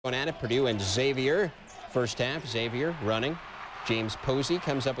Going at it, Purdue and Xavier. First half, Xavier running. James Posey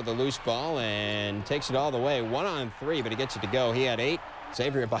comes up with a loose ball and takes it all the way. 1-on-3, but he gets it to go. He had 8.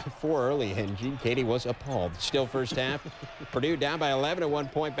 Xavier by 4 early, and Gene Cady was appalled. Still first half. Purdue down by 11 at 1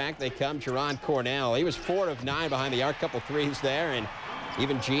 point. Back they come. Jerron Cornell. He was 4 of 9 behind the arc. Couple threes there, and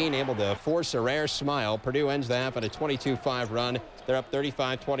even Gene able to force a rare smile. Purdue ends the half on a 22-5 run. They're up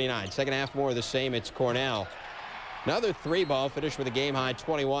 35-29. Second half, more of the same. It's Cornell. Another 3-ball finished with a game-high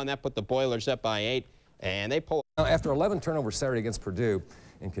 21. That put the Boilers up by 8, and they pull. After 11 turnovers Saturday against Purdue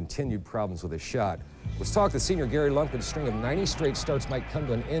and continued problems with his shot, was talk that senior Gary Lumpkin's string of 90 straight starts might come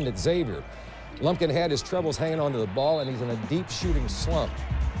to an end at Xavier. Lumpkin had his troubles hanging onto the ball, and he's in a deep shooting slump.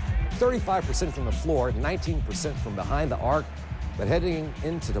 35% from the floor, 19% from behind the arc. But heading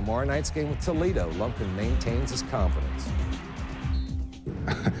into tomorrow night's game with Toledo, Lumpkin maintains his confidence.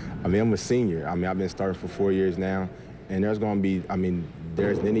 I mean, I'm a senior. I mean, I've been starting for 4 years now, and there's going to be, I mean,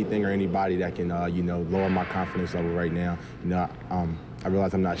 there's anything or anybody that can, you know, lower my confidence level right now. You know, I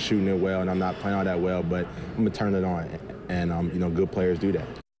realize I'm not shooting it well and I'm not playing all that well, but I'm going to turn it on, and, you know, good players do that.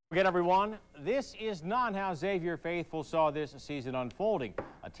 Again, everyone, this is not how Xavier faithful saw this season unfolding.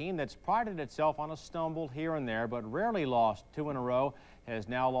 A team that's prided itself on a stumble here and there, but rarely lost 2 in a row, has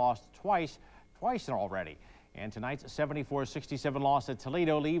now lost twice already. And tonight's 74-67 loss at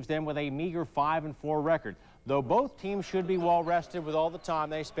Toledo leaves them with a meager 5-4 record. Though both teams should be well rested with all the time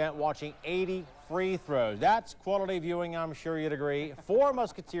they spent watching 80 free throws. That's quality viewing, I'm sure you'd agree. 4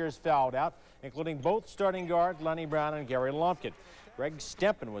 Musketeers fouled out, including both starting guards Lenny Brown and Gary Lumpkin. Greg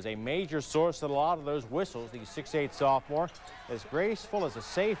Stempen was a major source of a lot of those whistles. The 6'8 sophomore, as graceful as a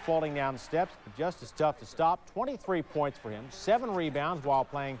safe falling down steps, but just as tough to stop. 23 points for him, 7 rebounds while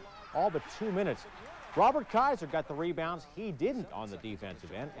playing all but 2 minutes. Robert Kaiser got the rebounds he didn't on the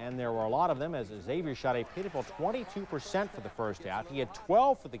defensive end, and there were a lot of them as Xavier shot a pitiful 22% for the first half. He had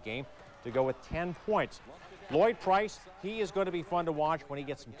 12 for the game to go with 10 points. Lloyd Price, he is going to be fun to watch when he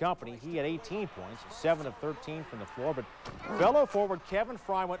gets some company. He had 18 points, 7 of 13 from the floor, but fellow forward Kevin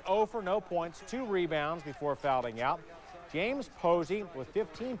Fry went 0 for no points, 2 rebounds before fouling out. James Posey with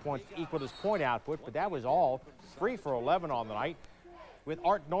 15 points equaled his point output, but that was all. 3 for 11 on the night. With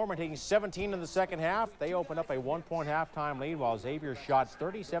Art Norman taking 17 in the second half, they opened up a 1-point halftime lead while Xavier shot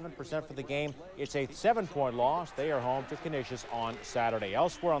 37% for the game. It's a 7-point loss. They are home to Canisius on Saturday.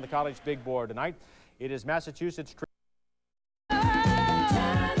 Elsewhere on the college big board tonight, it is Massachusetts.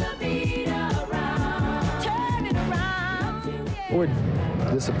 We're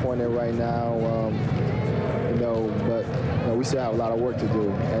disappointed right now, you know, but you know, we still have a lot of work to do.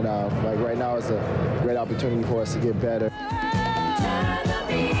 And like right now, it's a great opportunity for us to get better.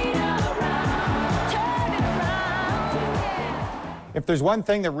 If there's one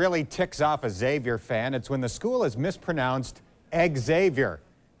thing that really ticks off a Xavier fan, it's when the school is mispronounced Xavier.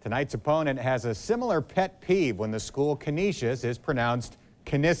 Tonight's opponent has a similar pet peeve when the school Canisius is pronounced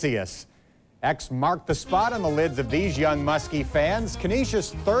Canisius. X marked the spot on the lids of these young Muskie fans.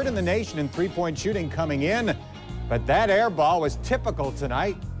 Canisius 3rd in the nation in three-point shooting coming in, but that air ball was typical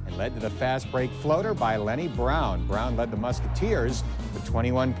tonight and led to the fast break floater by Lenny Brown. Brown led the Musketeers with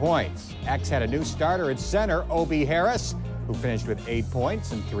 21 points. X had a new starter at center, Obi Harris, who finished with 8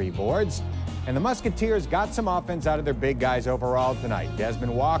 points and 3 boards. And the Musketeers got some offense out of their big guys overall tonight.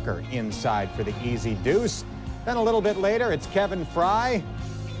 Desmond Walker inside for the easy deuce. Then a little bit later, it's Kevin Fry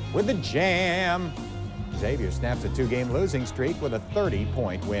with the jam. Xavier snaps a 2-game losing streak with a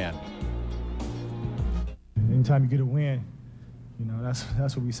 30-point win. Anytime you get a win, you know, that's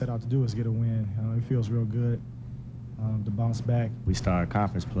what we set out to do, is get a win. It feels real good to bounce back. We started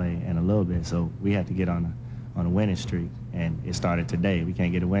conference play in a little bit, so we had to get on a winning streak, and it started today. We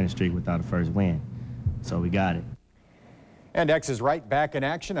can't get a winning streak without a first win, so we got it. And X is right back in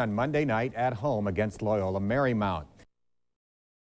action on Monday night at home against Loyola Marymount.